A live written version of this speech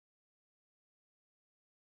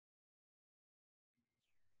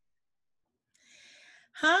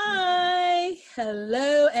Hi,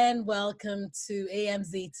 hello, and welcome to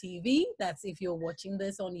AMZtv. That's if you're watching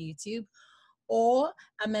this on YouTube, or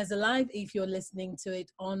AMZlive if you're listening to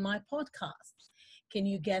it on my podcast. Can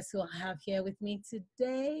you guess who I have here with me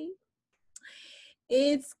today?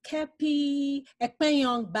 It's Keppy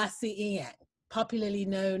Ekpeyong Inyang, popularly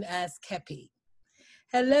known as Keppy.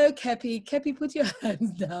 Hello, Keppy. Keppy, put your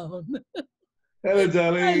hands down. Hello,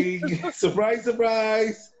 darling. Surprise,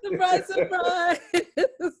 surprise. Surprise, surprise.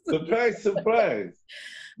 Surprise, surprise.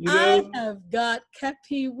 I have got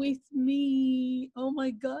Keppy with me. Oh my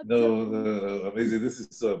God. No, amazing. This is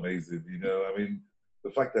so amazing. The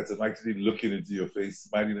fact that I'm actually looking into your face,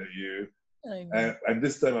 smiling at you. I know. And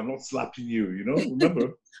this time I'm not slapping you,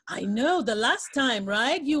 remember? I know the last time,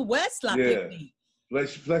 right? You were slapping me.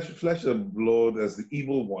 Flesh and blood as the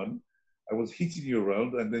evil one. I was hitting you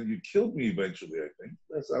around and then you killed me eventually, I think.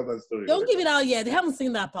 That's how that story Don't give it out yet. They haven't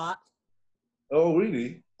seen that part. Oh,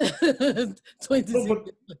 really? 26.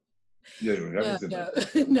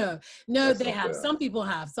 No, No, they have. Some people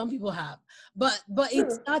have. But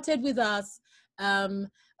it started with us.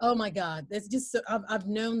 Oh my God, there's just I've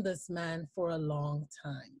known this man for a long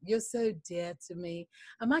time. You're so dear to me.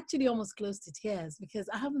 I'm actually almost close to tears because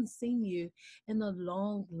I haven't seen you in a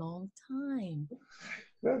long time.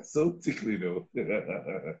 That's so tickly, though.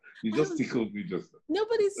 You just tickled me just now. No,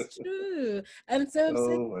 but it's true. And so I'm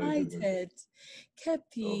so excited.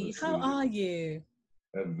 Keppy, how are you?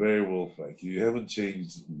 I'm very well, thank you. You haven't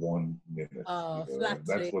changed 1 minute. Oh,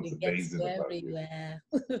 that's what's amazing about you.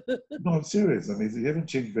 No, No, I'm serious. You haven't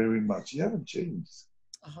changed very much. You haven't changed.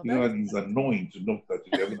 And it's annoying to note that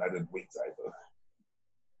you haven't added weight either.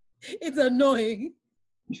 It's annoying.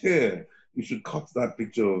 Yeah, you should cut that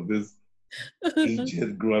picture of this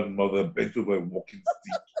aged grandmother bent over a walking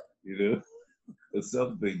stick, or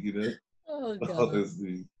something, Oh, God.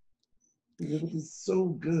 Honestly. It's so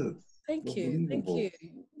good. Thank you.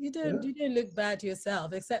 You don't look bad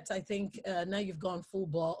yourself, except I think now you've gone full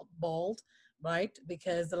bald, right?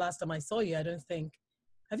 Because the last time I saw you, I don't think.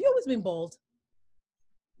 Have you always been bald?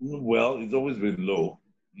 Well, it's always been low.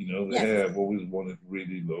 The hair I've always wanted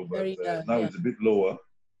really low, but now it's a bit lower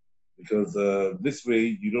because this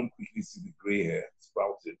way you don't quickly see the gray hair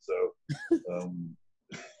sprouted. So,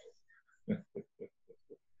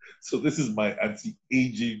 so this is my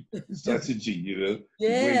anti-aging strategy,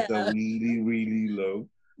 Yeah. Weights are really low.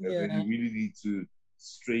 And then you really need to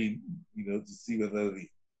strain, to see whether the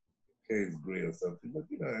hair is gray or something. But,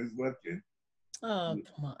 it's working. Oh,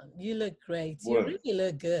 come on. You look great. You really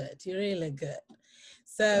look good.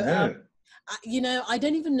 So, I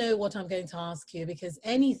don't even know what I'm going to ask you because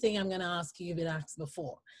anything I'm going to ask you, you've been asked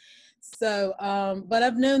before. So, but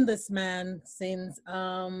I've known this man since,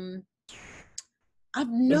 I've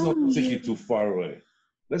known Let's not take it too far away.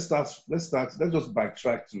 Let's just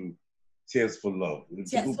backtrack to Tears for Love.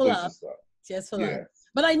 It's a good place to start. Tears for Love.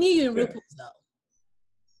 But I knew you in RuPaul's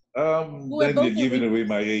though. Then you're giving away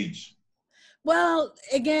my age. Well,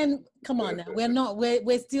 again, come on now.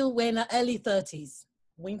 We're still in our early 30s.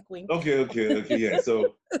 Wink, wink. Okay, yeah.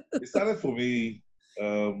 So it started for me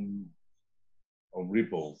on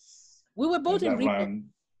Ripples. We were both in Ripples.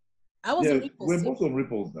 I was in Ripples. We're both on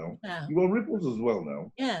Ripples now. Yeah. You were on Ripples as well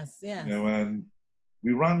now. Yes. And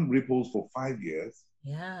we ran Ripples for 5 years.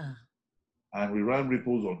 Yeah. And we ran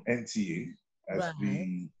Ripples on NTA as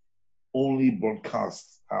the only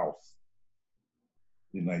broadcast house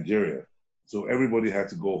in Nigeria. So everybody had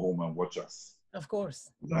to go home and watch us. Of course.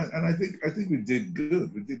 And I think we did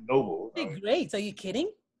good. We did noble. We did great. Are you kidding?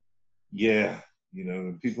 Yeah.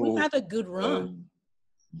 People. We had a good run.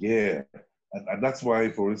 Yeah. And that's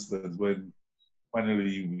why, for instance, when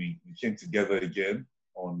finally we came together again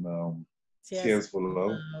on Tears for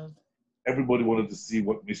Love, everybody wanted to see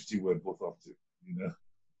what mischief we're both up to,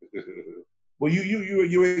 Well,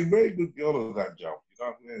 you were a very good girl at that job.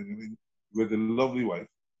 You were the lovely wife.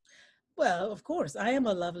 Well, of course, I am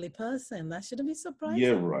a lovely person. That shouldn't be surprising.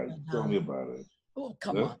 Yeah, right. Tell me about it. Oh,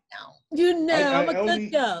 come on now. I'm a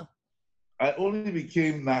good girl. I only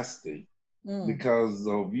became nasty because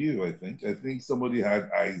of you, I think. I think somebody had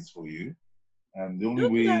eyes for you. And the only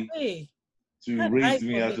way to raise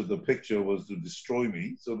me out of the picture was to destroy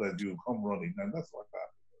me so that you would come running. And that's what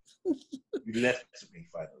happened. You left me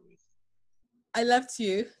finally. I left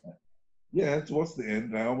you? Yeah, towards the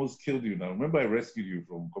end. I almost killed you now. Remember I rescued you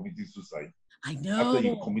from committing suicide? I know. After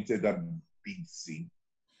you committed that big sin.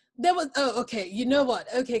 There was, okay, you know what?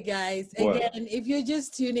 Okay, guys, again, if you're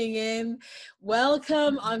just tuning in,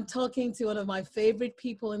 welcome. I'm talking to one of my favorite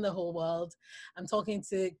people in the whole world. I'm talking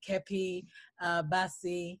to Keppy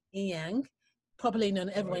Inyang, probably known,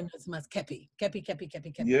 everyone knows him as Keppy. Keppy.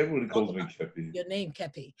 Yeah, everybody calls me Keppy. Your name,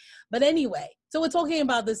 Keppy. But anyway, so we're talking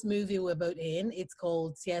about this movie we're both in. It's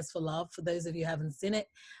called Tears for Love. For those of you who haven't seen it,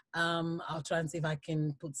 I'll try and see if I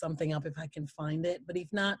can put something up if I can find it. But if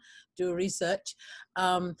not, do research.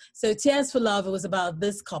 So Tears for Love, it was about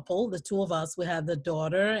this couple, the two of us. We had the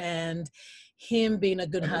daughter, and him being a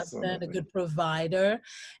good husband, a good provider,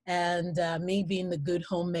 and me being the good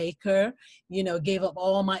homemaker. You know, gave up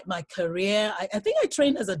all my career. I think I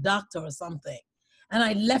trained as a doctor or something, and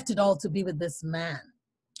I left it all to be with this man.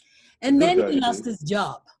 And then he lost his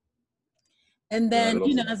job. And then,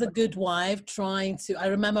 you know, as a good wife, trying to, I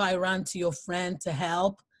remember I ran to your friend to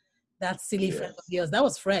help. That silly friend of yours. That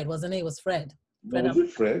was Fred, wasn't it? It was Fred. Was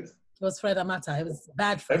it Fred? It was Fred Amata. It was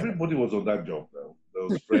bad Fred. Everybody was on that job, though. There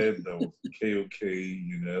was Fred, there was KOK,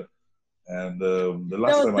 you know. And the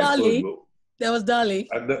last time I saw him, there was Dolly.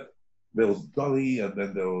 And there was Dolly, and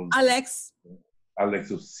then there was Alex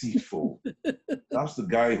of CFO. That's the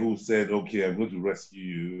guy who said, okay, I'm going to rescue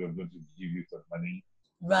you. I'm going to give you some money.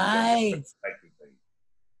 Right.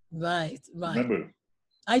 Right. Remember?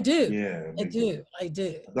 I do. Yeah. I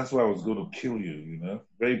do. That's why I was going to kill you, you know?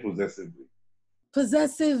 Very possessively.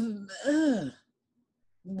 Possessive.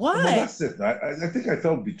 Why? No, that's it. I think I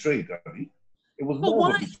felt betrayed, Daddy. It was more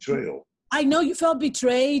of a betrayal. I know you felt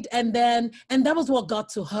betrayed, and that was what got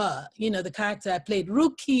to her. You know, the character I played,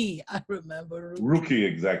 Rookie. I remember Rookie,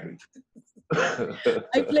 exactly.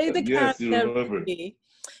 I played the character. Yes, you remember. Rookie.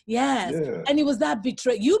 Yes, yeah. And it was that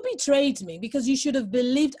betrayal. You betrayed me because you should have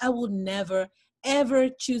believed I would never, ever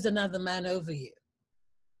choose another man over you.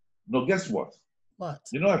 No, guess what? What?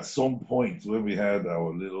 You know, at some point when we had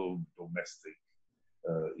our little domestic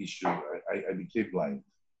issue, I became blind.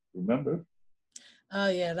 Remember? Oh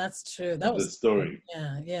yeah, that's true. That was the story.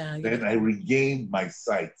 Yeah. Then I regained my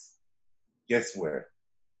sight. Guess where?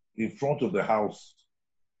 In front of the house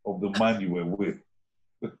of the man you were with.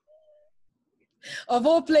 Of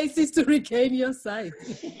all places to regain your sight.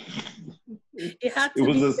 It had to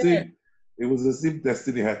It was the same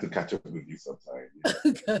destiny had to catch up with you sometime.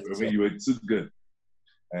 You know? I mean, you were too good.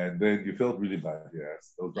 And then you felt really bad,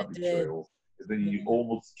 yes. There was that betrayal. And then you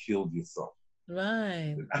almost killed yourself.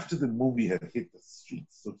 Right. And after the movie had hit the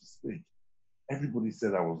streets, so to speak, everybody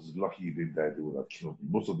said I was lucky he didn't die. They would have killed me.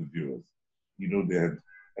 Most of the viewers, you know, they had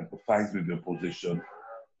empathized with your position.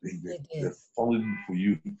 They're falling for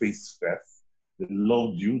you face first. They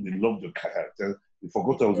loved you. They loved your character. They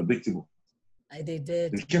forgot I was a victim. They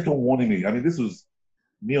did. They kept on warning me. I mean, this was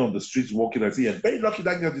me on the streets walking. I say, "You're very lucky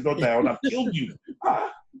that girl did not die. I would have killed you."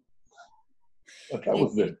 That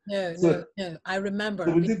was it. No. I remember.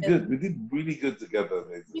 So we did good. We did really good together.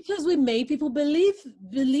 Because we made people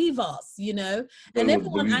believe us, you know. And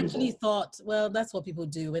everyone actually thought, well, that's what people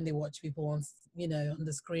do when they watch people on, you know, on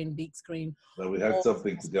the screen, big screen. So we had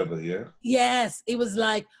something together, yeah? Yes. It was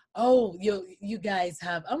like, oh, you guys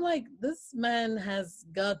have. I'm like, this man has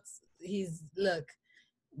got look,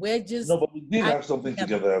 we're just. No, but we did have something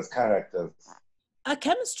together as characters. A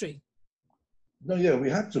chemistry. No, yeah, we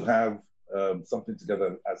had to have something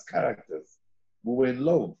together as characters. We were in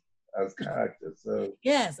love as characters. So,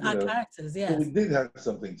 yes, our characters, yes. So we did have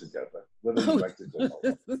something together, whether you liked it or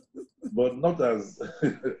not. But not as...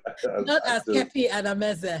 not as Keppy and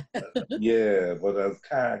Ameze. Yeah, but as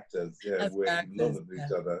characters. Yeah, as we're in love with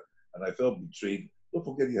each other. And I felt betrayed. Don't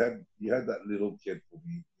forget you had that little kid for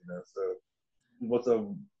me, you know, so it must have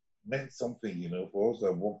meant something, you know, for us to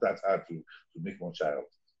have worked that hard to make one child.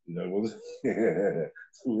 You know, it was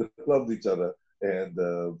so we loved each other, and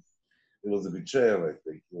it was a betrayal. I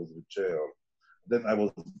think it was a betrayal. Then I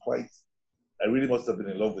really must have been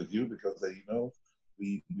in love with you because, you know,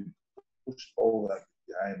 we pushed all that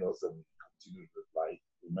behind us and we continued with life.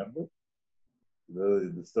 Remember?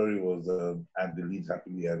 The story was and they lived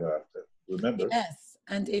happily ever after. Remember? Yes,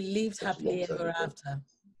 and it lived happily ever after.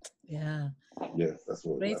 Yeah. Yes, that's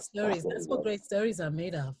what. Great stories. That's what great stories are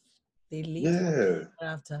made of. They leave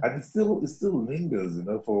after. And it still lingers, you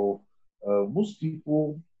know, for most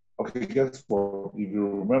people. Okay, guess what? If you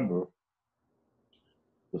remember,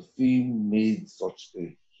 the theme made such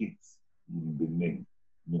a hit in Benin.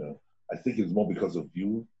 You know, I think it's more because of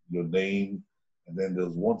you, your name, and then there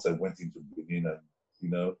was once I went into Benin, and you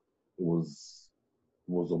know, it was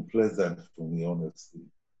unpleasant for me, honestly.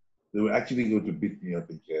 They were actually going to beat me up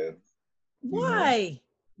again. Why? Know?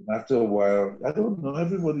 After a while, I don't know.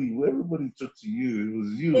 Everybody took to you. It was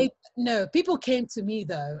you. No, people came to me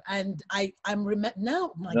though, and I'm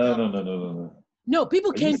now. No. No,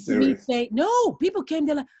 people came to me saying, no. People came.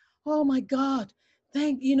 They're like, oh my God,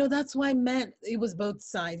 that's why men. It was both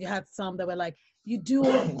sides. You had some that were like, You do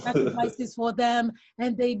all the sacrifices for them,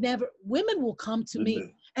 and they never. Women will come to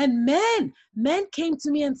me, and men came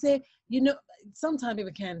to me and say, you know, sometimes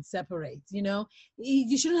people can separate. You know,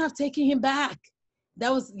 you shouldn't have taken him back.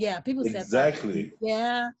 That was people said exactly. That.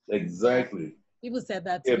 Yeah, exactly. Yeah. People said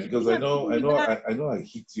that to Yeah, me. because I know I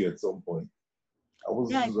hit you at some point. I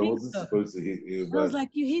wasn't So. supposed to hit you, but I was like,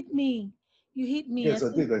 you hit me. You hit me. yes, I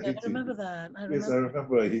did. I I hit you. remember that. Yes, I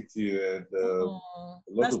remember I hit you, and Oh,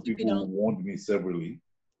 a lot of people warned me severally.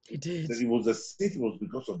 They did. That it was as if it was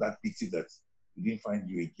because of that pity that we didn't find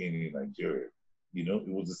you again in Nigeria. You know, it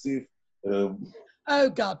was as if. Oh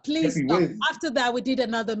God, please Keppy, stop. After that, we did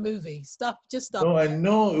another movie. Stop, just stop. No, I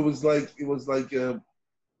know. It was like.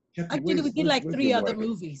 Keppy, actually, we did like 3 other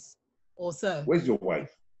movies or so. Where's your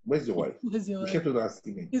wife? Where's your wife? Where's your wife? You kept on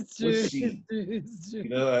asking me. It's true. Where's she? It's true. You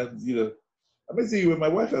know, and I mean, see, you were my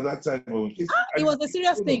wife at that time. It was a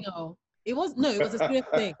serious thing. Oh, it was a serious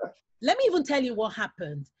thing. Let me even tell you what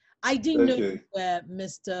happened. I didn't know where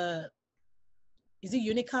Mr. Is it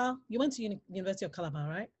Unical? You went to University of Calabar,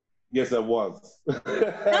 right? Yes, I was.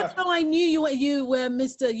 That's how I knew you were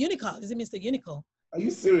Mr. Unical. Is it Mr. Unical? Are you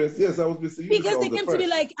serious? Yes, I was Mr. Unical. Because they came to me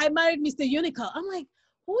like, I married Mr. Unical. I'm like,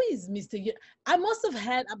 who is Mr. I must have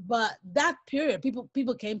had, but that period,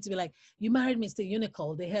 people came to me like, you married Mr.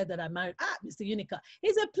 Unical. They heard that I married Mr. Unical.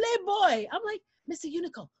 He's a playboy. I'm like, Mr.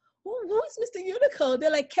 Unical. Who is Mr. Unical?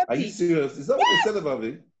 They're like, Keppy. Are you serious? Is that what they said about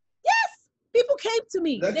me? Yes. People came to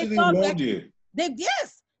me. They warned you.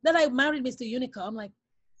 That I married Mr. Unical. I'm like,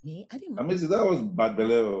 me? I didn't. I mean, that was bad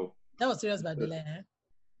belly. That was serious bad belly.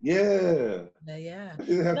 Yeah. Yeah. I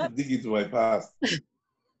didn't have to dig into my past.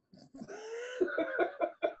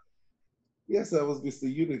 Yes, I was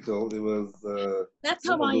Mr. Unicorn. It was that's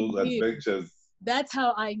how I knew. Adventures. That's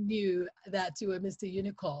how I knew that you were Mr.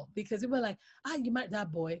 Unicorn, because they were like, you married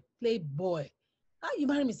that boy, playboy. You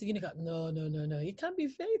married Mr. Unicorn. No. He can't be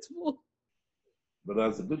faithful. But I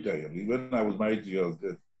was a good guy. I mean, when I was married to you, I was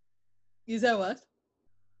good. You said what?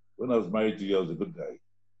 When I was married to you, I was a good guy.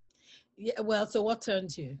 Yeah, well, so what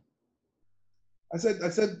turned you? I said,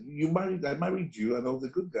 I married you, and I was a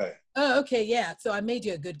good guy. Oh, okay, yeah. So I made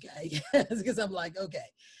you a good guy. Yes, because I'm like, okay.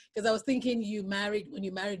 Because I was thinking when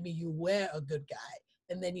you married me, you were a good guy,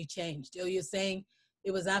 and then you changed. Oh, you're saying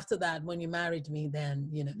it was after that when you married me, then,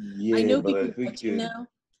 Yeah, I know but people watching now.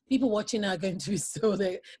 People watching now are going to be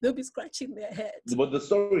they'll be scratching their heads. But the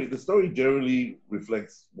story generally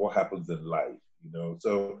reflects what happens in life,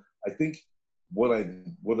 So I think what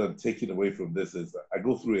I'm taking away from this is I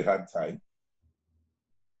go through a hard time.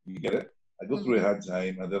 You get it? I go through a hard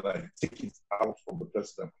time, and then I take it out from the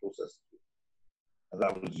person I'm closest to. And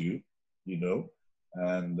that was you,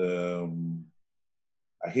 And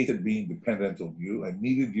I hated being dependent on you. I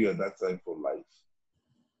needed you at that time for life.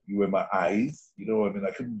 You were my eyes.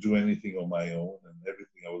 I couldn't do anything on my own and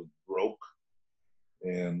everything. I was broke.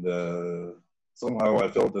 And somehow I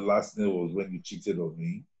felt the last nail was when you cheated on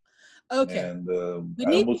me. Okay. And we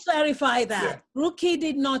need to clarify that. Yeah. Rookie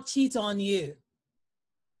did not cheat on you.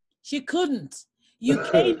 She couldn't. You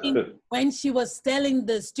came in when she was telling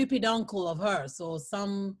the stupid uncle of hers or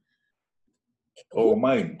some. Oh,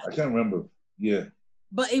 mine. I can't remember. Yeah.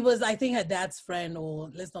 But it was, I think, her dad's friend,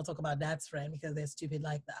 or let's not talk about dad's friend because they're stupid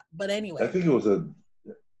like that. But anyway. I think it was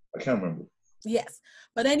I can't remember. Yes.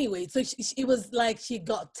 But anyway, so it was like she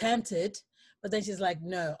got tempted, but then she's like,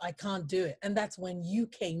 no, I can't do it. And that's when you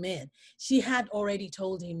came in. She had already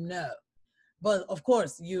told him no. But of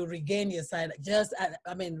course, you regained your side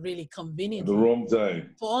really conveniently. At the wrong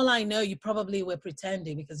time. For all I know, you probably were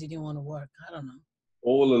pretending because you didn't want to work. I don't know.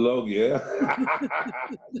 All along, yeah.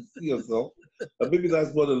 You see yourself. And maybe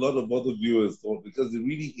that's what a lot of other viewers thought, because they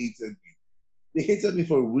really hated me. They hated me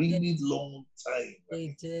for a really long time.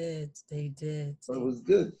 They did. But it was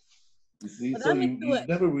good. You see, but so you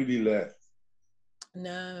never really left.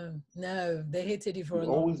 No, they hated you for You've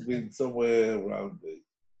a long time. always been somewhere around it.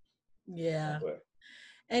 Yeah. Somewhere.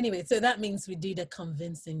 Anyway, so that means we did a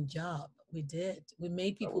convincing job. We did. We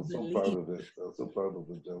made people believe. I was so proud of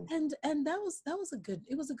the job. And that was a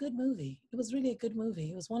good movie. It was really a good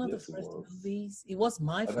movie. It was one of the first movies. It was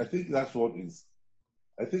my first. And I think that's what is.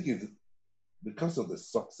 I think it's because of the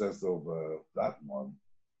success of that one.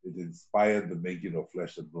 It inspired the making of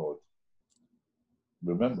Flesh and Blood.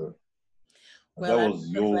 Remember? Well, that was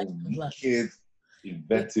your kid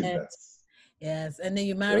inventiveness. Yes, and then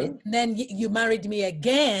you married. Yeah? Then you married me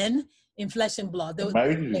again in Flesh and Blood. You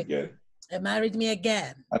married me again. And married me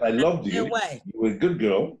again. And I loved you. You were a good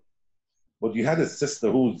girl, but you had a sister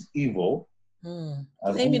who's evil.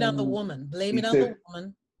 Blame it on the woman. Blame it on the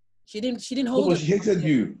woman. She didn't hold. No, but she hated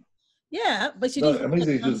you. Yeah, but she No, didn't put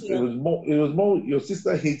amazing. it onto It your. was more. It was more. Your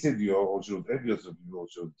sister hated you, or she was envious of you, or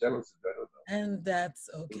she was jealous. I don't know. And that's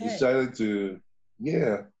She okay. decided to.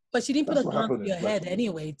 Yeah, But she didn't put that's a what gun to happened your in Black head Women.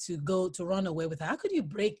 anyway to run away with her. How could you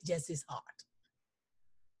break Jesse's heart?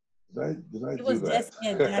 Did I It do was Jesse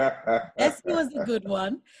and Jackie. that? Jesse was the good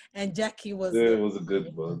one, and Jackie was Yeah, the. it was a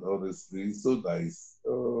good one. Honestly, he's so nice.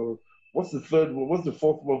 What's the third one? What's the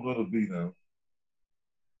fourth one going to be now?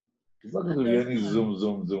 It's not I going to be don't any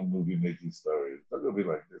know. zoom movie making story. It's not going to be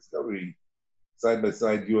like this. It's going to be side by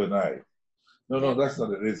side, you and I. No, Yeah. no, that's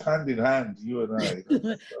not it. It's hand in hand, you and I.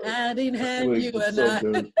 Hand in That's the hand, way you the and song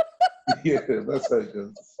I. goes. Yeah, that's how it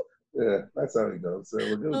goes. Yeah, that's how it goes. So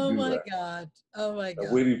we're going to Oh do my that. God. Oh my I'm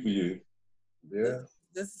God. waiting for you. This, Yeah.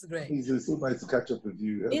 this is great. It's so nice to catch up with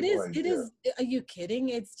you. You have It no is. It idea. is. Are you kidding?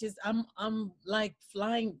 It's just I'm like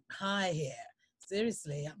flying high here.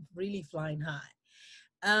 Seriously, I'm really flying high.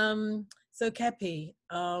 So Keppy,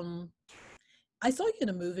 I saw you in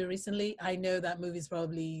a movie recently. I know that movie's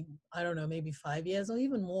probably, I don't know, maybe 5 years or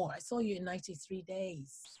even more. I saw you in 93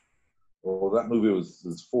 Days. Well, that movie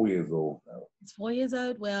was 4 years old now. It's 4 years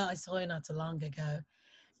old. Well, I saw it not too long ago.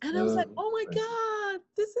 And I was like, No, oh my God,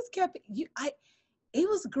 this is Keppy. It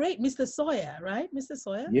was great. Mr. Sawyer, right? Mr.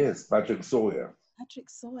 Sawyer? yes, Patrick Sawyer. Patrick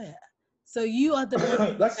Sawyer. So you are the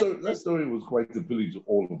one That story was quite appealing to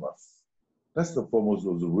all of us. First and foremost, it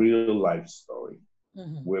was a real life story.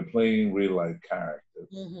 Mm-hmm. We're playing real life characters.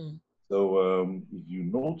 Mm-hmm. So if you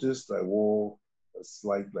noticed, I wore a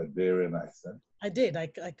slight Liberian accent. I did. I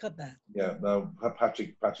cut that. Yeah. Now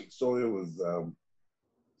Patrick Sawyer was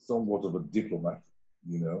somewhat of a diplomat,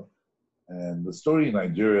 you know, and the story in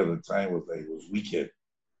Nigeria at the time was that he was wicked,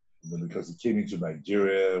 because he came into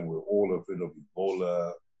Nigeria. We're all afraid of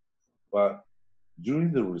Ebola, but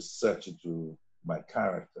during the research into my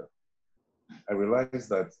character, I realized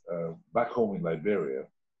that back home in Liberia,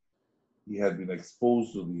 he had been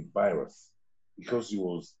exposed to the virus because he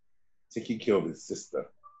was taking care of his sister,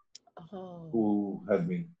 Oh. who had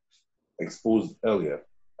been exposed earlier,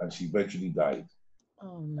 and she eventually died.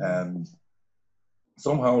 Oh no. And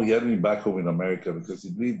somehow he hadn't been back home in America because he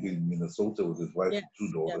lived in Minnesota with his wife Yes, and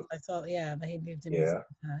two daughters. yes, I saw. Yeah, he lived in Yeah. Minnesota.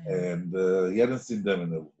 Yeah. And he hadn't seen them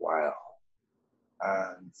in a while.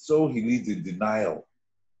 And so he lived in denial.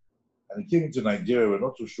 And he came into Nigeria. We're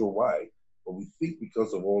not too sure why, but we think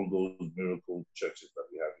because of all those miracle churches that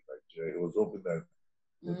we have in Nigeria. He was hoping that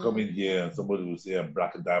he'll come in here and somebody will say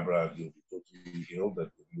abracadabra and he'll be totally healed,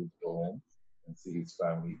 that he would go home and see his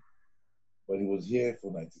family. But he was here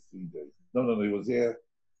for 93 days. No, he was here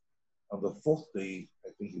on the fourth day. I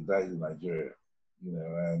think he died in Nigeria,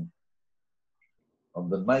 and on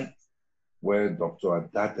the night where Dr.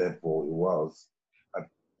 Adadepo was, I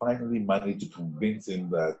finally managed to convince him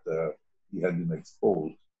that he had been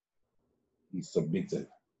exposed. He submitted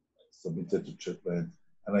to treatment,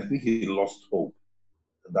 and I think he lost hope,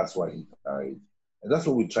 and that's why he died. And that's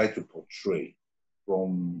what we try to portray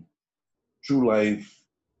from true life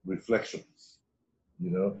reflections.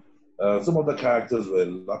 Some of the characters were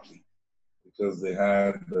lucky because they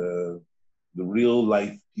had the real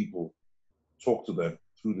life people talk to them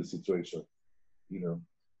through the situation.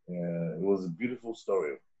 It was a beautiful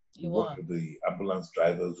story. We worked with the ambulance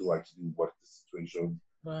drivers who actually worked the situation.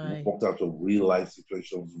 Right. We worked out of real life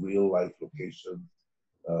situations, real life locations.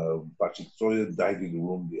 Patrick Sawyer died in the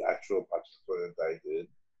room. The actual Patrick Sawyer died in,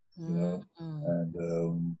 and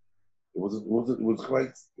it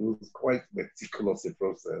was quite meticulous a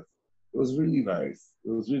process. It was really nice.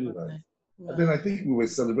 It was really nice. Right. And then I think we were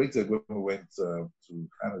celebrated when we went to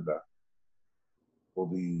Canada for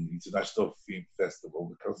the International Film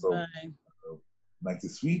Festival because of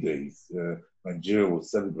 93 days. Nigeria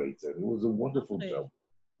was celebrated. It was a wonderful job.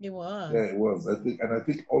 It was. Yeah, it was. I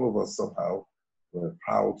think all of us somehow were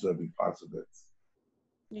proud to be part of it.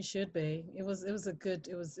 You should be. It was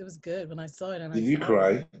good when I saw it. And did you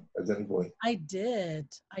cry at any point? I did.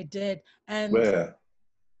 And where?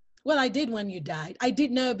 Well, I did when you died. I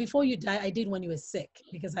did know before you died. I did when you were sick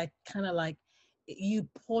because I kind of you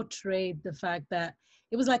portrayed the fact that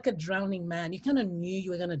it was like a drowning man. You kind of knew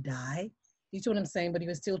you were gonna die. You see what I'm saying? But you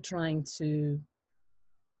were still trying to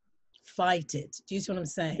fight it. Do you see what I'm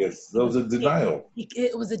saying? Yes, there was a denial.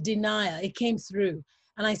 It was a denial. It came through.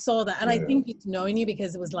 And I saw that. And I think it's knowing you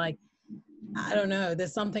because it was like, I don't know,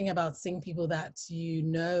 there's something about seeing people that you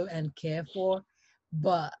know and care for.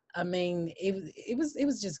 But I mean, it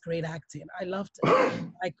was just great acting. I loved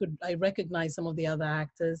it. I recognized some of the other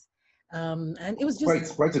actors. And it was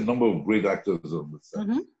just quite a number of great actors on the set.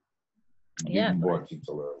 Yeah.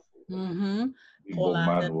 Mm-hmm. Bimbo Paul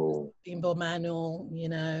Adams, Manuel, Bimbo Manuel, you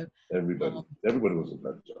know. everybody. Um, Everybody was on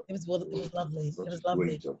that job. it was lovely. It Such was a lovely.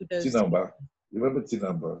 great job. Kudos to Tinamba. You remember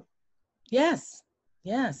Tinamba? yes,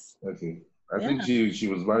 yes, Okay. I think yeah, she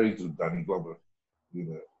was married to Danny Glover, you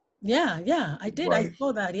know, yeah. I his did. I wife.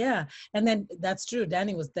 saw that. Yeah, and then that's true.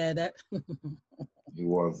 Danny was there. That He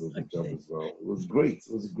was on the job okay. as well. It was great.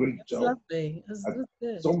 It was a great It was job. lovely. At It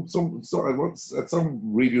was good. so I once at some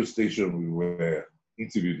radio station we were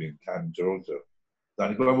interviewed in Cannes, Toronto.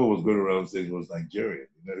 Danny Glover was going around saying he was Nigerian.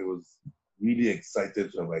 You know, he was really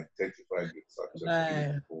excited to have identified with such a Right,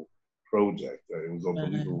 beautiful project. It was right,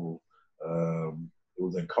 unbelievable. It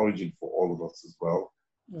was encouraging for all of us as well.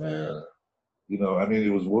 right. Uh, you know, I mean, it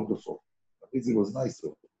was wonderful. It was nice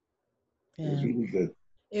though. It was Yeah, really good.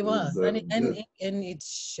 it It was was, good. and it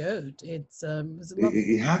showed. It was It, lovely. it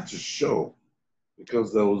it had to show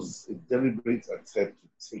because there was a deliberate attempt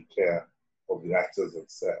to take care of the actors on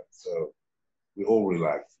set. So we all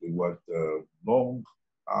relaxed. We worked long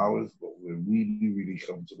hours, but we are really, really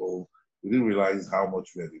comfortable. We didn't realize how much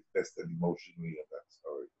we had invested emotionally in that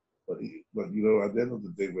story. But you know, at the end of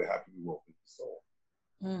the day, we're happy with what we saw.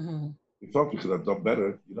 Mm-hmm. We felt we could have done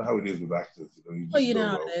better. You know how it is with actors. You know, you Well, just you know go,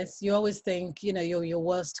 how well, it is. You always think, you're your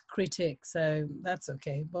worst critic, so that's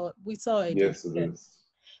okay. But we saw it. You yes, it did. is.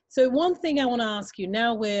 So one thing I want to ask you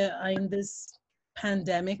now, we're in this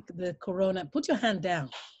pandemic, the corona. Put your hand down.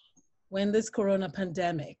 When this corona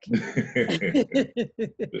pandemic,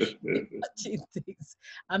 watching things.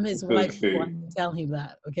 I'm his wife, so I Okay. can tell him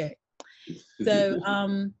that. Okay. So,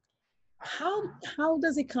 how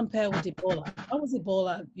does it compare with Ebola? How was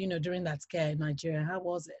Ebola, during that scare in Nigeria? How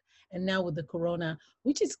was it? And now with the corona,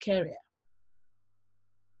 which is scarier?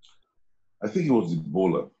 I think it was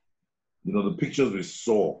Ebola. You know, the pictures we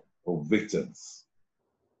saw of victims,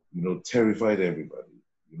 you know, terrified everybody.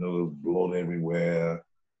 You know, there was blood everywhere,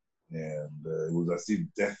 and it was as if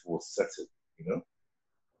death was certain, you know.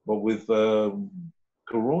 But with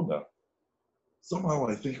Corona, somehow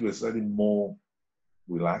I think we're slightly more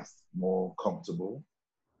relaxed, more comfortable,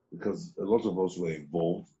 because a lot of us were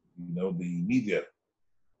involved. You know, the media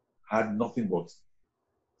had nothing but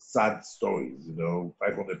sad stories. You know,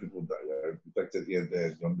 500 people infected here,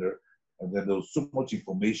 there, yonder, and then there was so much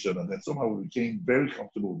information, and then somehow we became very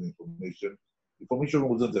comfortable with the information. Information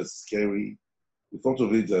wasn't as scary. We thought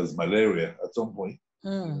of it as malaria at some point,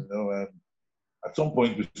 Hmm. you know, and at some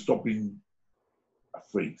point we stopped being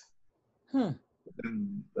afraid. Hmm.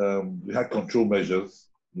 Then we had control measures,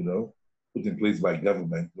 you know, put in place by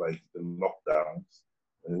government, like the lockdowns.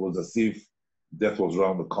 And it was as if death was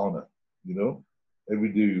around the corner, you know.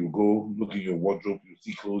 Every day you go look in your wardrobe, you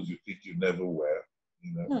see clothes you think you never wear,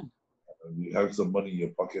 you know. Hmm. And you have some money in your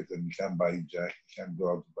pocket and you can't buy jack, you can't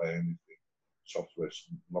go out to buy anything. Shops were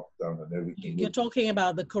locked down and everything You're was talking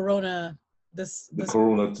about the corona, the this,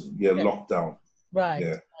 corona, yeah, yeah, lockdown. right,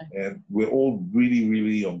 Yeah. And we're all really,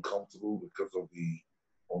 really uncomfortable because of the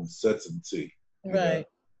uncertainty, you know. right.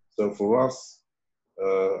 So for us,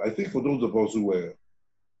 I think for those of us who were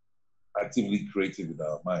actively creative in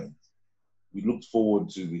our minds, we looked forward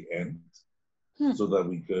to the end Hmm. so that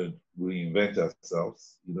we could reinvent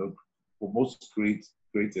ourselves. You know, for most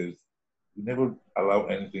creators, we never allow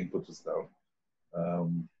anything put us down.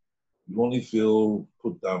 We only feel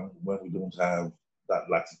put down when we don't have that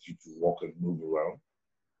latitude to walk and move around.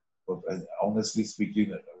 But honestly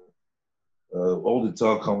speaking, all the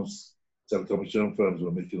telecommunication firms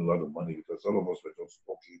were making a lot of money because all of us were just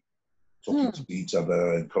talking Hmm. to each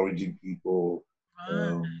other, encouraging people, Right.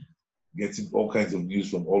 um, getting all kinds of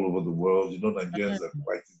news from all over the world. You know, Nigerians are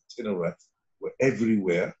quite itinerant. We're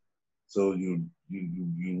everywhere. So you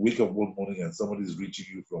wake up one morning and somebody's reaching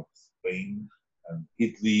you from Spain and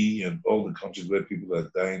Italy and all the countries where people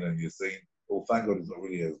are dying, and you're saying, "Oh, thank God it's not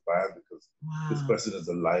really as bad because this Wow. person is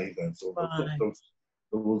alive," and so on. So Right.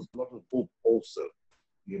 there was a lot of hope also,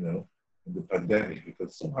 you know, in the pandemic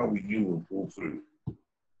because somehow we knew we'll pull through.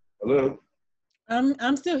 Hello.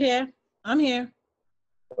 I'm still here. I'm here.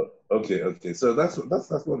 Okay. So that's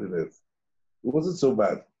what it is. It wasn't so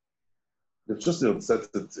bad. It's just the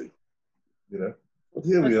uncertainty, you know. But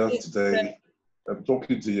here But we are it, but, today. I'm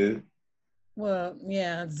talking to you. well,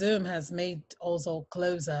 yeah, Zoom has made also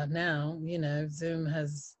closer now. Zoom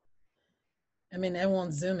has. I mean,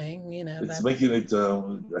 everyone's zooming. It's That. making it,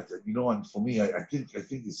 you know, and for me, I think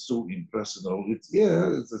it's so impersonal. It's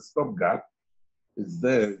a stopgap. It's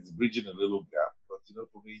there. It's bridging a little gap. But you know,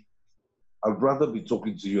 for me, I'd rather be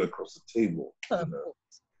talking to you across the table. You Of know.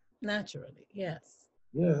 course, naturally, yes.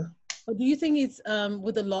 Yeah. But do you think it's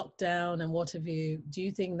with the lockdown and what have you? Do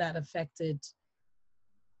you think that affected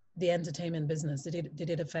the entertainment business? Did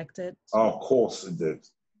it affect it? Oh, of course it did.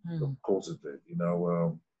 Mm. cause of it.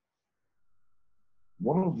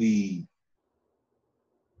 One of the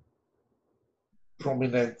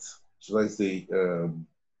prominent, should I say,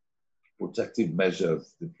 protective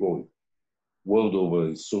measures deployed world over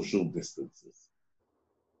is social distances.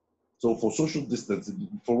 So for social distancing,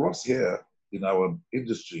 for us here in our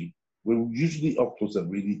industry, we're usually up close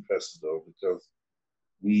and really personal because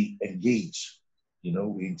we engage,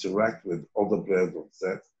 we interact with other players on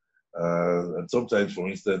set. And sometimes, for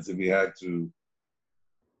instance, if we had to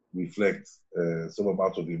reflect some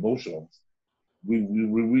amount of emotions, we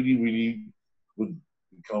really, really would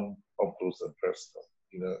become up close and personal.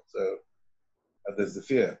 So, and there's the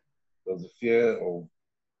fear. There's the fear of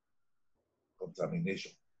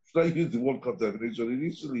contamination. Should I use the word contamination?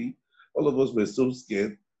 Initially, all of us were so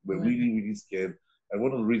scared. We're really, really scared. And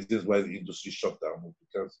one of the reasons why the industry shut down was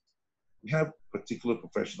because we have particular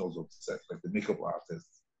professionals on set, like the makeup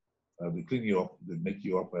artists. They clean you up, they make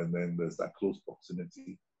you up, and then there's that close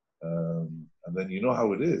proximity. And then you know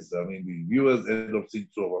how it is. I mean, the viewers end up seeing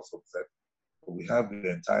two of us on set, but we have the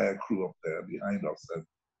entire crew up there behind us.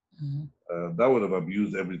 And that would have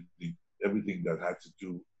abused everything that had to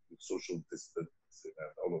do with social distancing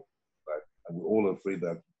and all of that. And we're all afraid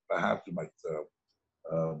that perhaps we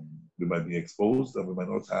might be exposed and we might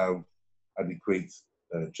not have adequate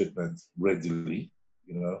treatment readily,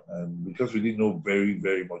 and because we didn't know very,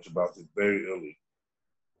 very much about it very early,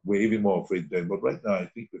 we're even more afraid then. But right now, I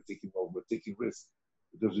think we're taking risks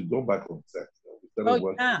because we've gone back on set. We started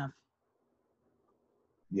working. You have?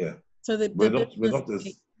 Yeah. So we're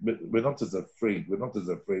not as afraid. We're not as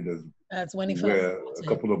afraid as when we were a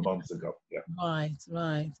couple of months ago. Yeah. Right.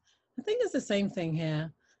 I think it's the same thing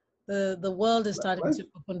here. The world is starting to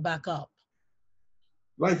open back up.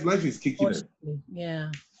 Life is kicking in.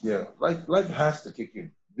 Yeah. Yeah. Life has to kick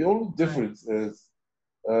in. The only difference is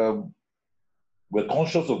we're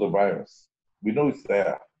conscious of the virus. We know it's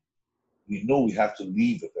there. We know we have to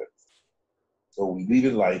live with it. So we live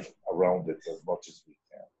in life around it as much as we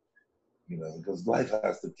can. Because life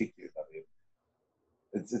has to kick in. I mean,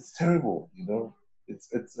 it's terrible, It's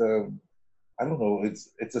I don't know,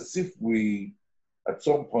 it's as if we at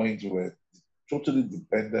some point were totally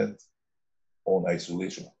dependent on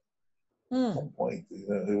isolation. At some point,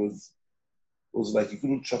 it was like you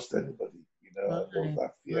couldn't trust anybody, and all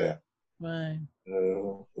that fear. Right. A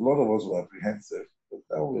lot of us were apprehensive, but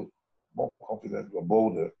now we're more confident, we're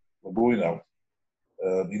bolder, we're going out.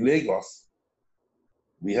 In Lagos,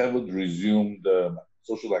 we haven't resumed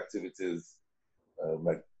social activities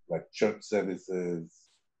like church services,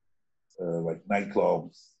 like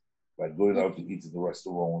nightclubs, like going out to eat in the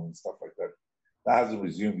restaurant and stuff like that. That hasn't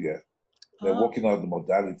resumed yet. They're working out the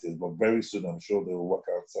modalities, but very soon I'm sure they'll work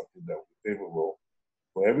out something that will be favorable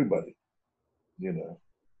for everybody.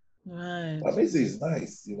 Right. Amazing is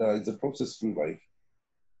nice. It's a process through life.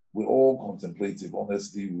 We're all contemplative.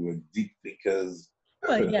 Honestly, we were deep thinkers.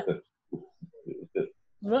 Well, yeah.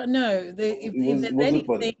 No, if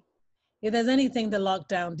there's anything the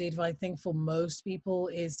lockdown did, I think for most people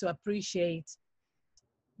is to appreciate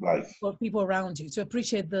life, for people around you, to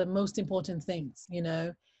appreciate the most important things,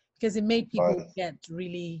 because it made people get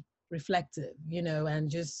really reflective, and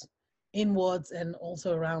just inwards and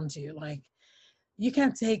also around you. Like, you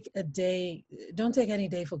can't take don't take any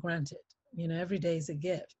day for granted. Every day is a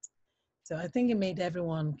gift. So I think it made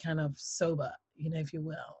everyone kind of sober, if you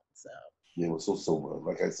will. So yeah, it was so sober.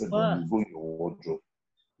 Like I said, when you go in your wardrobe,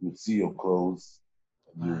 you see your clothes,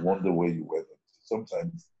 and you wonder where you wear them.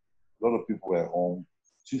 Sometimes a lot of people were home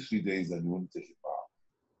 2-3 days and you wouldn't take it back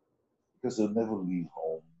because they'll never leave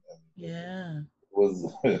home. And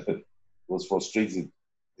it was frustrating.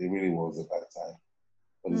 It really was at that time.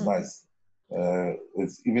 But it's nice.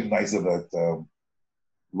 It's even nicer that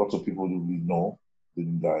lots of people who we know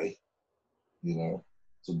didn't die.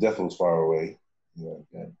 So death was far away.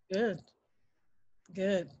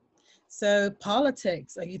 Good. So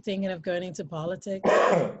politics, are you thinking of going into politics?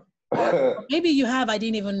 Maybe you have, I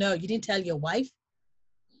didn't even know. You didn't tell your wife?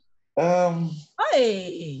 Hey,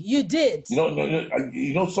 you did.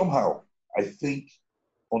 Somehow, I think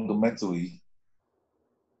fundamentally,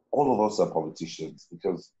 all of us are politicians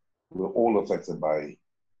because we're all affected by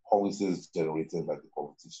policies generated by the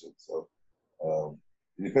politicians. So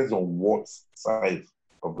it depends on what side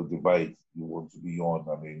of the divide you want to be on.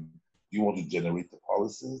 I mean, do you want to generate the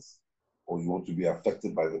policies or you want to be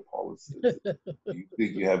affected by the policies? Do you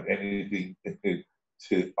think you have anything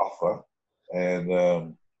to offer?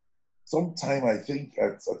 And sometime I think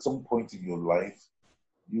at some point in your life,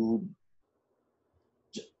 you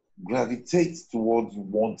gravitate towards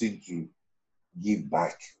wanting to give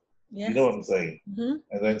back. Yes. You know what I'm saying? Mm-hmm.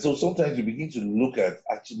 And then so sometimes you begin to look at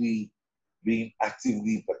actually being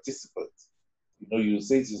actively participant. You know, you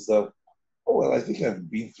say to yourself, oh, well, I think I've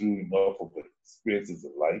been through enough of the experiences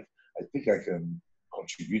of life. I think I can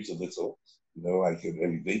contribute a little. You know, I can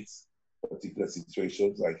elevate particular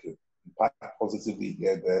situations. I can impact positively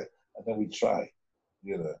here and there. And then we try,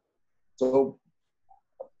 you know. So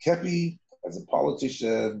Keppy, as a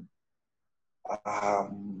politician,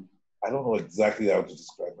 I don't know exactly how to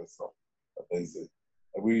describe myself. Amazing.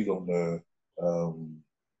 I really don't know.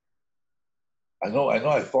 I know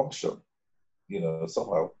I function, you know,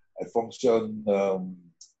 somehow. I function, how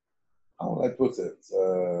would I put it?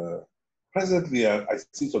 Presently, I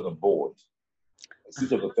sit on a board. I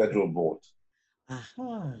sit on the federal board.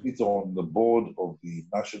 Uh-huh. I sit on the board of the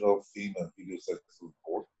National Film and Video Services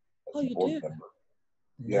Board Oh, as a you board do? member.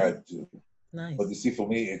 Yeah, I Nice. do. Nice. But you see, for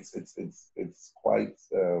me, it's quite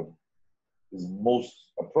is most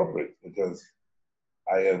appropriate because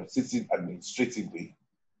I am sitting administratively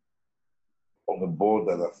on the board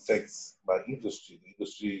that affects my industry, the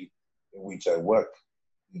industry in which I work.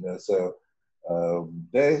 You know, so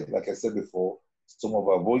there, like I said before, some of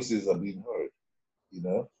our voices are being heard. You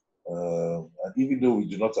know, and even though we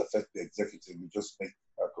do not affect the executive, we just make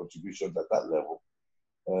our contributions at that level.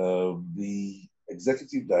 The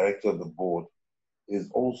executive director of the board is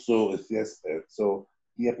also a thespian, so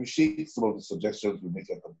he appreciates some of the suggestions we make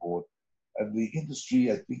at the board, and the industry,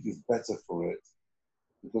 I think, is better for it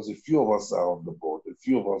because a few of us are on the board, a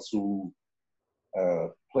few of us who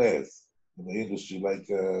players in the industry, like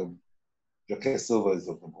Joke Silva is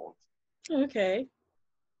on the board. Okay.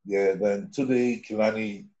 Yeah, then today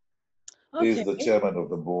Kilani is Okay. the chairman of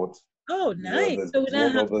the board. Oh, You know, nice. there's So we now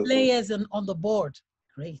one have other. players on the board.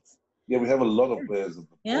 Great. Yeah, we have a lot of players on the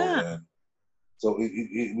board, Yeah. and so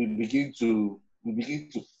we begin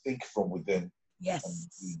to think from within, and Yes.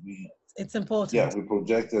 we It's yeah, important. we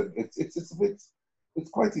projected. It's a bit, it's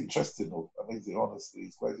quite interesting. Amazing, honestly,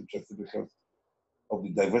 it's quite interesting because of the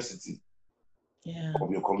diversity Yeah.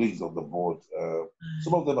 of your colleagues on the board.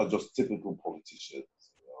 Some of them are just typical politicians,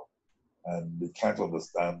 you know, and they can't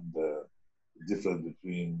understand the difference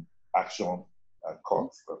between action and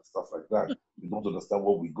cuts and stuff like that. They don't understand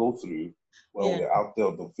what we go through when Yeah. we're out there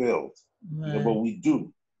on the field, you know, but Right. we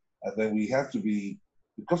do. And then we have to be,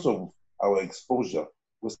 because of our exposure,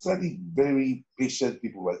 we're slightly very patient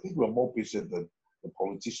people. I think we're more patient than the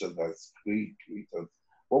politicians as creators.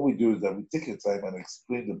 What we do is that we take the time and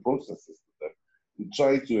explain the processes to them. We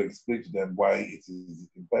try to explain to them why it is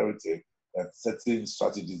imperative that certain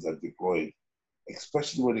strategies are deployed,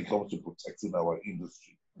 especially when it comes to protecting our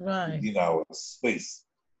industry Right. within our space.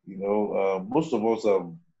 You know, most of us are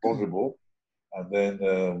vulnerable, and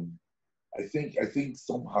then I think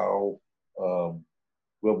somehow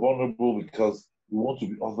we're vulnerable because we want to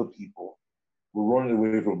be other people. We're running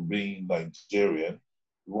away from being Nigerian.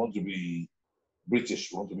 We want to be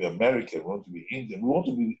British. We want to be American. We want to be Indian. We want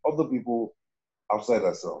to be other people outside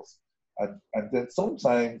ourselves. And then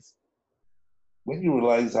sometimes when you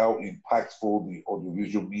realize how impactful the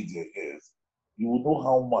audiovisual media is, you will know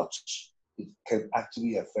how much it can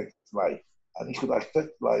actually affect life. And it could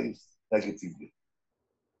affect lives negatively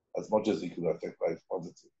as much as it could affect lives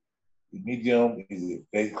positively. The medium is a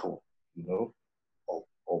vehicle, you know,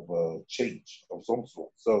 of change of some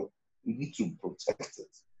sort. So we need to protect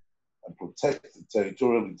it and protect the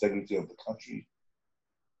territorial integrity of the country,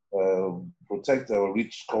 protect our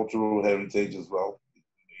rich cultural heritage as well.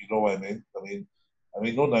 You know what I mean? I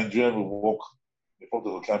mean, no Nigerian will walk in front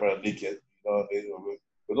of the camera naked. You know what I mean?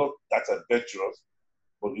 We're not that adventurous,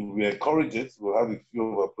 but if we encourage it, we'll have a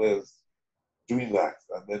few of our players doing that.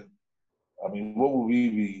 And then, I mean, what will we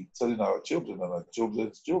be telling our children and our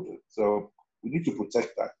children's children? So we need to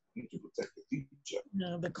protect that. We need to protect the future.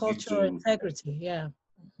 Yeah, the We need cultural to, integrity. Yeah.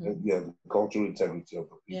 Mm-hmm. yeah, the cultural integrity of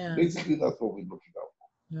the people. Yeah. Basically, that's what we're looking out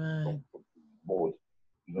Right. from the board,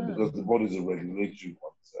 you know, Oh. because the board is a regulatory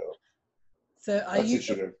one. So So that's it,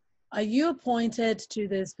 Sugar. are you appointed to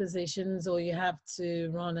these positions or you have to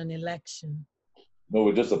run an election? No,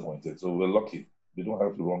 we're just appointed, so we're lucky. We don't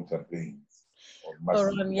have to run campaigns or Or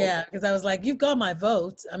massive run, yeah, lobby. because I was like, you've got my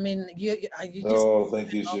vote. I mean, you just No,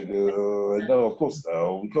 thank you, Sugar. No, of course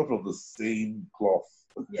now. We come from the same cloth.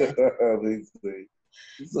 yeah, They say.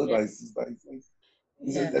 It's so yeah, nice. It's nice.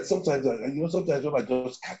 yeah. And sometimes, you know, sometimes when I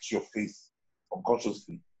just catch your face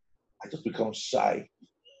unconsciously, I just become shy.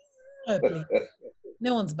 Oh, please.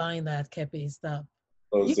 No one's buying that Keppy stuff.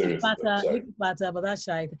 No, seriously, I'm shy. You can flatter, but that's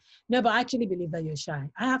shy. No, but I actually believe that you're shy.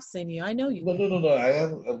 I have seen you. I know you. No.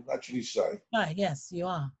 I'm actually shy. Shy. Yes, you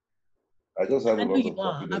are. I just have a I know lot you of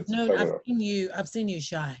are. confidence to cover up. I've seen you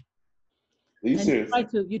shy. Are you And serious?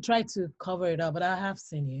 you try to cover it up, but I have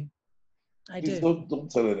seen you. I Please do. don't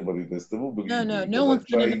tell anybody this. They won't No, believe no, me no because I'm one's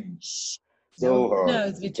gonna know. trying Shh. No so one hard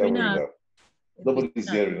knows to between cover it us. up. It's Nobody's between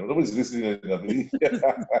us. hearing. Nobody's listening to nothing.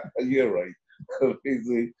 You're right.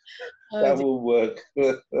 Amazing. Oh, That dear. will work.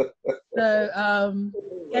 So, Oh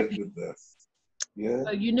my Keppy, goodness. Yeah.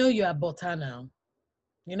 so you know you are butter now.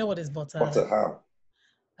 You know what is butter What now? a ham.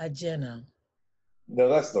 A now. No,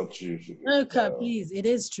 that's not true, Sugar. Okay, No. please. It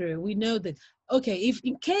is true. We know that. Okay, if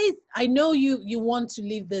in case I know you want to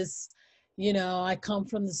leave this, I come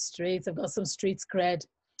from the streets. I've got some street cred.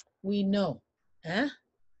 We know, eh?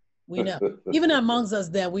 We know. Even amongst us,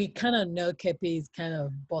 there we kind of know Keppy is kind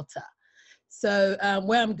of butter. So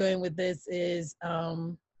where I'm going with this is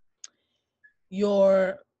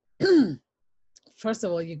your first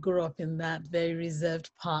of all, you grew up in that very reserved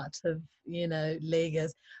part of,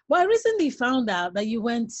 Lagos. Well, I recently found out that you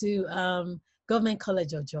went to Government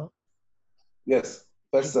College, Ojo. Yes,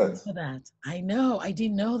 I that's didn't that. know that. I know. I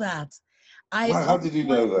didn't know that. I How always did you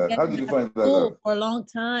know wanted to that? get How in did you that find that school out? for a long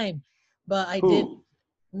time, but I did. Who?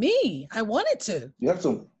 Me, I wanted to. You have to.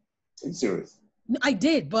 Are you serious? I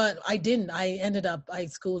did, but I didn't. I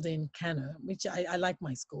schooled in Kano, which I like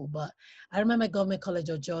my school, but I remember Government College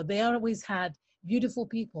Ojo. They always had beautiful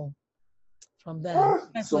people from there. You Ah,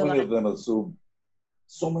 guys so were many like, of them are so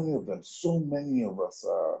many of them, so many of us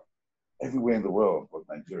are everywhere in the world but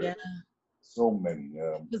Nigeria. yeah, So many.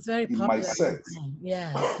 it was very In my popular at set, the time.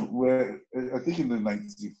 Yeah. where I think in the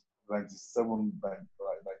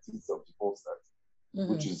 1974 set, Mm-hmm.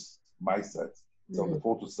 which is my set, Mm-hmm.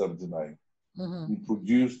 74 to 79, Mm-hmm. we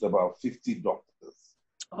produced about 50 doctors.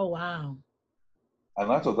 Oh, wow. And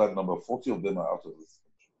out of that number, 40 of them are out of this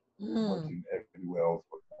country, Mm. working everywhere else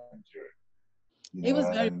but Nigeria. It was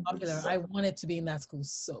very And popular. it's, I wanted to be in that school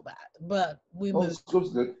so bad, but we oh, moved.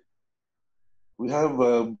 school's good. We have,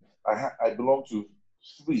 I belong to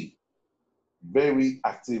 3 very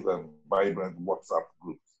active and vibrant WhatsApp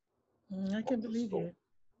groups I of can the believe store. you.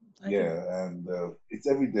 I can. Yeah, and it's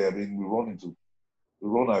every day. I mean, we run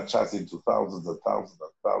our chats into thousands and thousands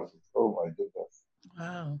and thousands. Oh my goodness!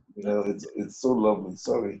 Wow. It's so lovely.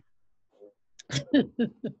 Sorry. Did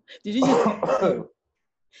you just tell me sorry?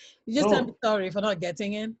 You just tell me No, sorry for not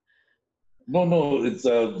getting in? no. It's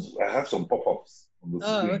I have some pop-ups on the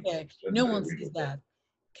Oh, screen. okay. And No I one read sees of them. that. You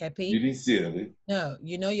Keppy, didn't see it, eh? no,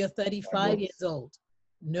 you're I 35 know. years old.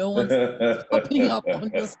 No one's popping up on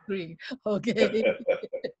your screen, okay?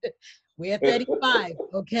 We're 35,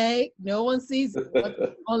 okay? No one sees it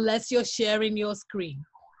unless you're sharing your screen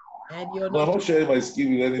and you're No, I'm not, not sharing my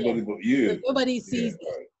skin with yeah. anybody but So you. nobody Yeah. sees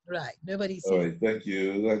it, right? Nobody All sees right. Thank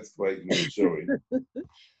you. That's quite reassuring. it.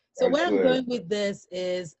 So I where I'm swear. going with this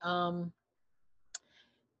is,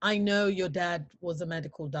 I know your dad was a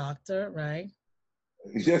medical doctor, right?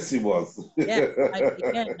 Yes, he was. Yeah,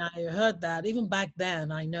 again, I heard that. Even back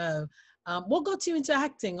then, I know. What got you into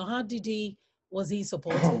acting, or was he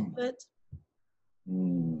supportive of it?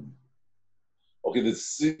 Hmm. Okay, the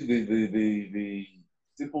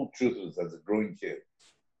simple truth is, as a growing kid,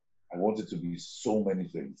 I wanted to be so many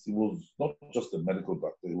things. He was not just a medical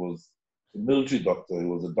doctor; he was a military doctor. He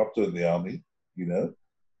was a doctor in the army, you know.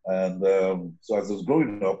 And so, as I was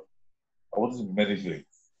growing up, I wanted to be many things,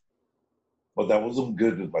 but I wasn't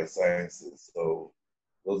good with my sciences. So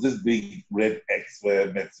there was this big red X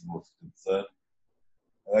where medicine was concerned.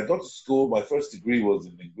 And I got to school. My first degree was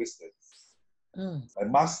in linguistics. Mm, My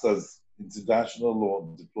master's in international law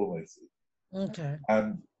and diplomacy. okay.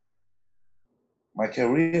 And my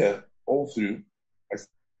career all through, I,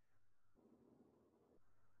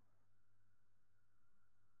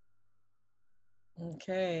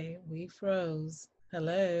 Okay, we froze.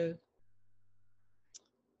 Hello.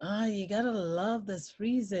 Ah, you gotta love this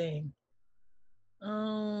freezing.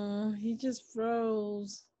 Oh, he just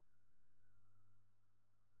froze.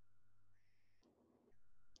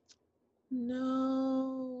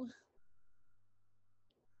 No.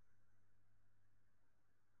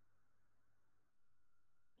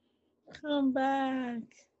 Come back.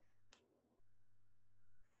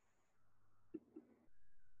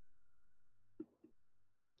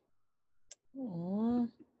 Oh,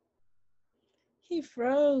 he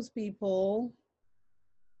froze, people.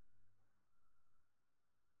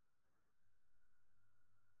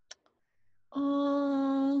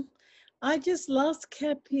 Oh, I just lost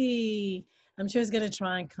Keppy. I'm sure he's going to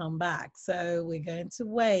try and come back. So we're going to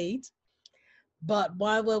wait. But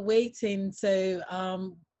while we're waiting, for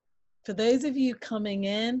those of you coming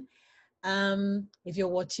in, if you're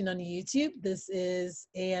watching on YouTube, this is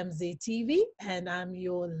AMZtv, and I'm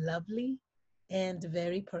your lovely and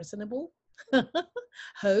very personable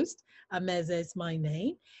host. Ameza is my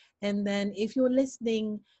name. And then if you're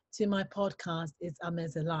listening to my podcast, it's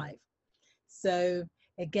Ameza Live. So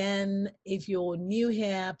again, if you're new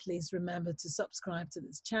here, please remember to subscribe to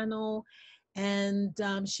this channel and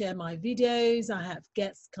share my videos. I have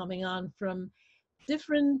guests coming on from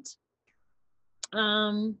different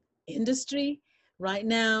industry. Right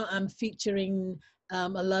now, I'm featuring a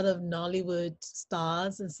lot of Nollywood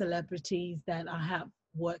stars and celebrities that I have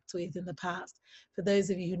worked with in the past. For those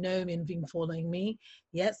of you who know me and been following me,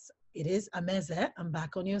 yes, it is Ameze. I'm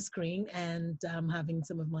back on your screen, and I'm having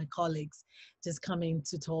some of my colleagues just coming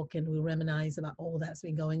to talk, and we'll reminisce about all that's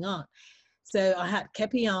been going on. So I had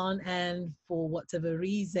Keppy on, and for whatever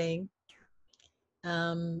reason,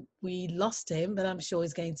 we lost him, but I'm sure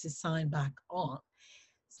he's going to sign back on.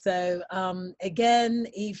 So again,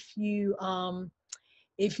 if you're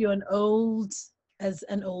an old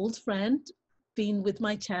friend, been with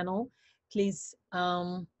my channel, please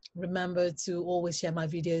remember to always share my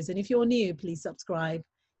videos. And if you're new, please subscribe,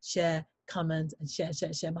 share, comment, and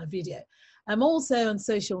share my video. I'm also on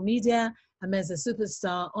social media. I'm as a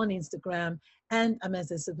superstar on Instagram, and I'm as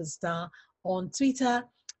a superstar on Twitter.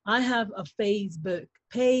 I have a Facebook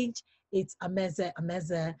page. It's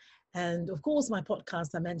Ameze. And of course, my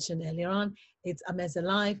podcast I mentioned earlier on, it's Ameze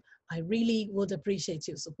Live. I really would appreciate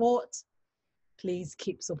your support. Please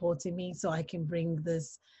keep supporting me so I can bring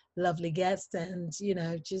this lovely guest and, you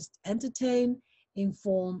know, just entertain,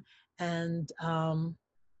 inform, and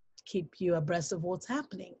keep you abreast of what's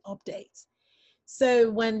happening, updates. So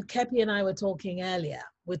when Keppy and I were talking earlier,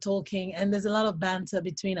 we're talking, and there's a lot of banter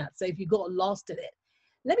between us. So if you got lost in it,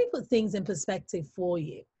 let me put things in perspective for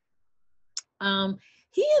you.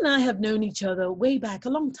 He and I have known each other way back a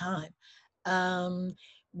long time.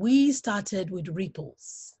 We started with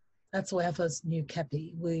Ripples. That's where I first knew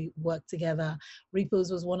Keppy. We worked together.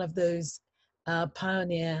 Ripples was one of those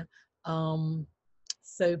pioneer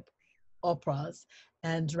soap operas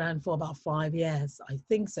and ran for about 5 years. I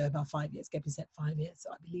think so, about 5 years. Keppy said 5 years,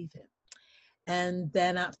 so I believe him. And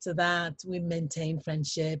then after that, we maintained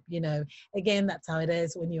friendship. You know, again, that's how it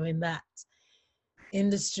is when you're in that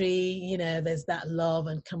industry. You know, there's that love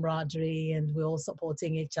and camaraderie, and we're all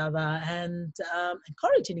supporting each other and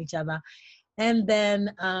encouraging each other. And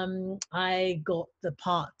then I got the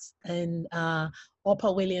part in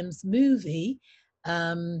Oprah Williams' movie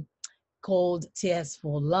called Tears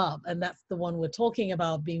for Love. And that's the one we're talking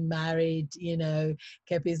about, being married. You know,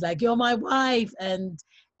 Keppy's like, you're my wife. And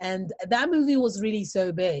that movie was really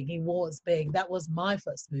so big. It was big. That was my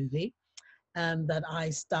first movie that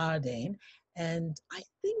I starred in. And I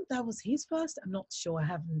think that was his first. I'm not sure. I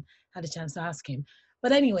haven't had a chance to ask him.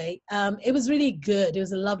 But anyway, it was really good. It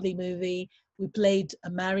was a lovely movie. We played a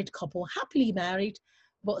married couple, happily married,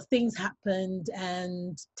 but things happened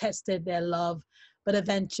and tested their love. But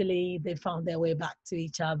eventually they found their way back to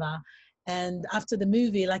each other. And after the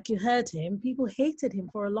movie, like you heard him, people hated him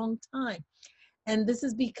for a long time. And this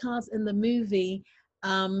is because in the movie,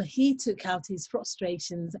 he took out his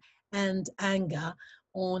frustrations and anger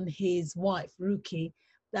on his wife, Ruki.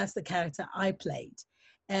 That's the character I played.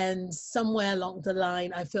 And somewhere along the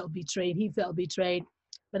line, I felt betrayed. He felt betrayed.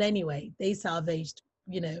 But anyway, they salvaged,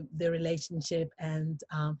 you know, their relationship and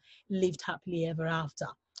lived happily ever after.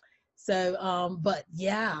 So, but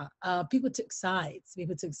yeah, people took sides.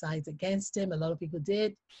 People took sides against him. A lot of people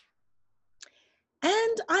did.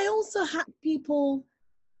 And I also had people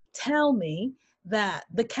tell me that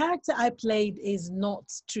the character I played is not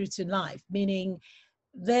true to life, meaning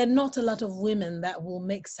there are not a lot of women that will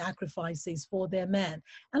make sacrifices for their men.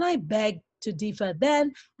 And I beg to differ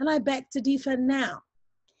then, and I beg to differ now.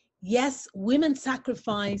 Yes, women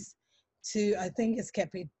sacrifice to, I think it's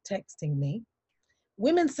Keppy texting me,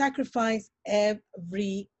 women sacrifice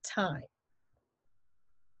every time.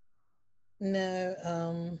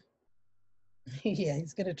 No, yeah,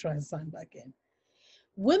 he's going to try and sign back in.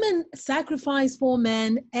 Women sacrifice for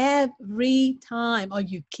men every time. Are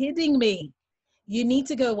you kidding me? You need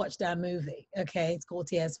to go watch that movie. Okay, it's called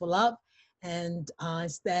Tears for Love, and I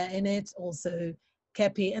star in it. Also,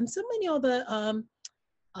 Keppy and so many other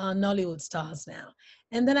Nollywood stars now.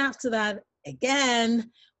 And then after that,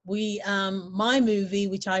 again, we my movie,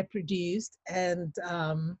 which I produced, and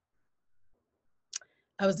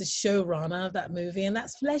I was the showrunner of that movie, and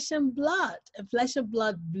that's Flesh and Blood. And Flesh and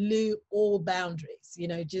Blood blew all boundaries. You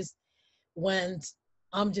know, just went.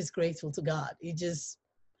 I'm just grateful to God.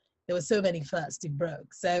 There were so many firsts it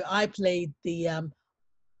broke. So I played the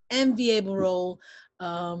enviable role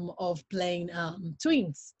of playing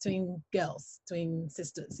twin girls, twin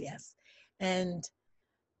sisters, yes. And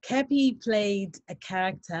Keppy played a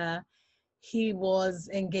character. He was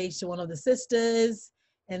engaged to one of the sisters,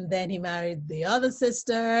 and then he married the other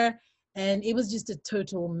sister, and it was just a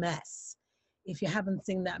total mess. If you haven't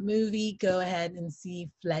seen that movie, go ahead and see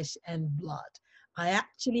Flesh and Blood. I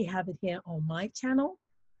actually have it here on my channel,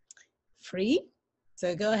 free.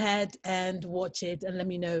 So go ahead and watch it and let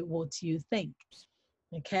me know what you think.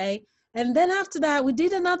 Okay. And then after that, we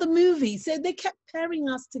did another movie. So they kept pairing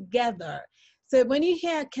us together. So when you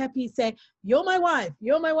hear Keppy say, "You're my wife,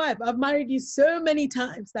 you're my wife, I've married you so many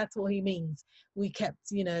times," that's what he means. We kept,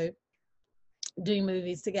 doing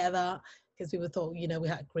movies together because people thought, we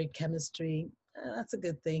had great chemistry. That's a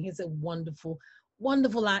good thing. He's a wonderful,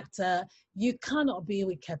 wonderful actor. You cannot be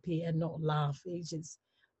with Keppy and not laugh. He just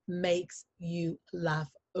makes you laugh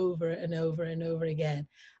over and over and over again.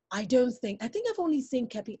 I think I've only seen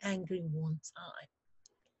Keppy angry one time.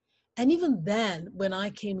 And even then, when I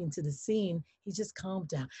came into the scene, he just calmed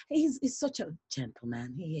down. He's such a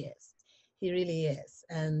gentleman. He is. He really is.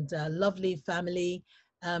 And lovely family.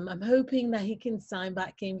 I'm hoping that he can sign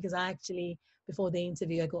back in because I actually, before the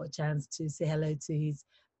interview, I got a chance to say hello to his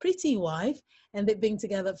pretty wife. And they've been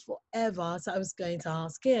together forever. So I was going to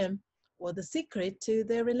ask him what the secret to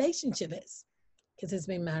their relationship is, because he's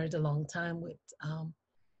been married a long time with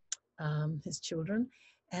his children.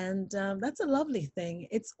 And that's a lovely thing.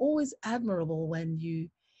 It's always admirable when you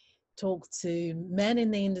talk to men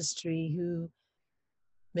in the industry who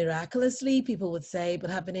miraculously, people would say, but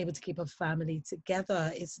have been able to keep a family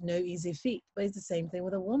together. It's no easy feat, but it's the same thing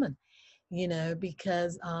with a woman,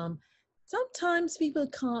 because sometimes people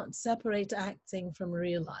can't separate acting from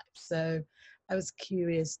real life. So I was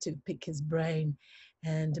curious to pick his brain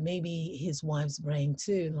and maybe his wife's brain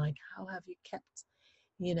too. Like, how have you kept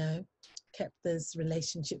this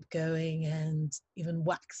relationship going and even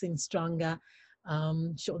waxing stronger?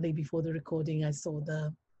 Shortly before the recording, I saw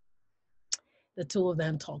the two of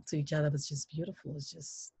them talk to each other. It's just beautiful. It's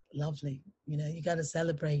just lovely. You got to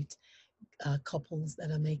celebrate couples that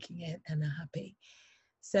are making it and are happy.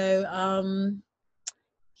 So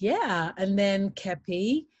yeah, and then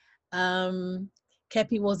Keppy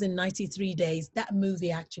was in 93 Days. That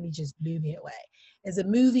movie actually just blew me away. It's a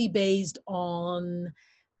movie based on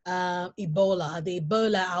Ebola, the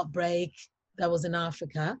Ebola outbreak that was in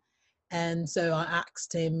Africa. And so I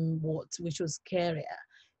asked him which was scarier,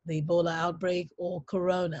 the Ebola outbreak or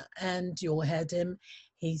Corona. And you heard him,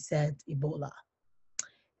 he said Ebola.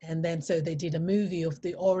 And then so they did a movie of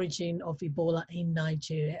the origin of Ebola in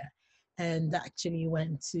Nigeria, and actually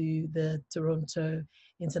went to the Toronto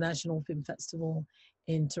International Film Festival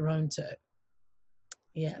in Toronto.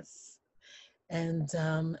 Yes. And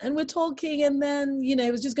we're talking, and then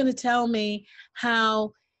he was just going to tell me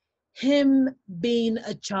how him being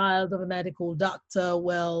a child of a medical doctor,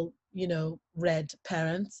 read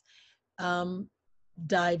parents,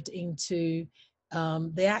 dived into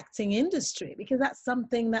the acting industry, because that's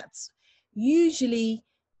something that's usually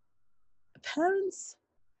parents,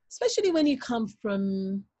 especially when you come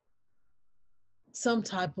from some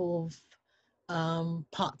type of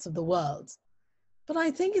parts of the world. But I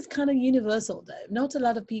think it's kind of universal though. Not a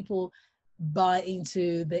lot of people buy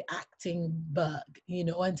into the acting bug,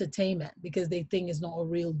 or entertainment, because they think it's not a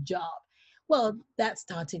real job. Well, that's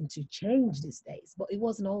starting to change these days, but it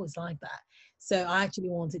wasn't always like that. So I actually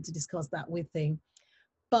wanted to discuss that with him.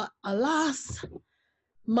 But alas,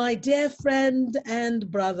 my dear friend and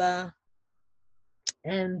brother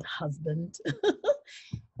and husband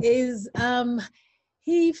is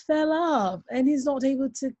he fell off and he's not able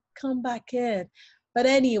to come back in. But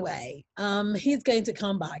anyway, he's going to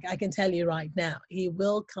come back. I can tell you right now, he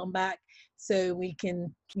will come back so we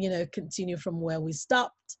can, continue from where we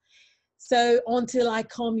stopped. So until I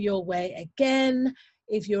come your way again,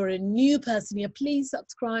 if you're a new person here, please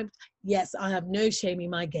subscribe. Yes, I have no shame in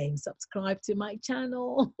my game. Subscribe to my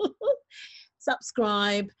channel.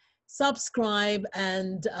 subscribe,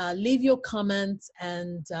 and leave your comments,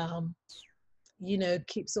 and,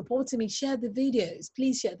 keep supporting me. Share the videos.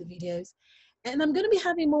 Please share the videos. And I'm going to be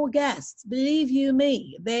having more guests. Believe you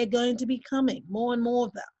me, they're going to be coming, more and more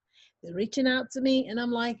of them. They're reaching out to me, and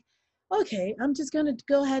I'm like, okay, I'm just going to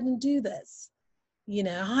go ahead and do this.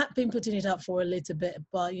 I have been putting it up for a little bit,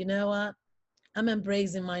 but you know what? I'm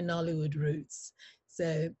embracing my Nollywood roots.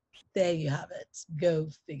 So there you have it. Go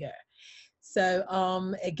figure. So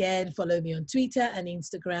again, follow me on Twitter and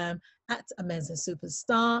Instagram at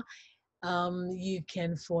AMZtv. You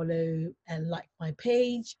can follow and like my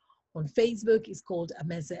page on Facebook. It's called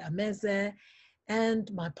AMZtv,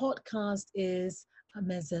 and my podcast is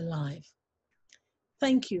AMZtv Live.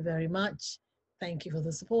 Thank you very much. Thank you for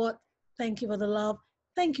the support. Thank you for the love.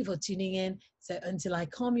 Thank you for tuning in. So until I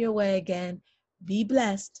come your way again, be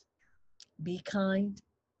blessed, be kind,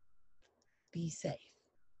 be safe.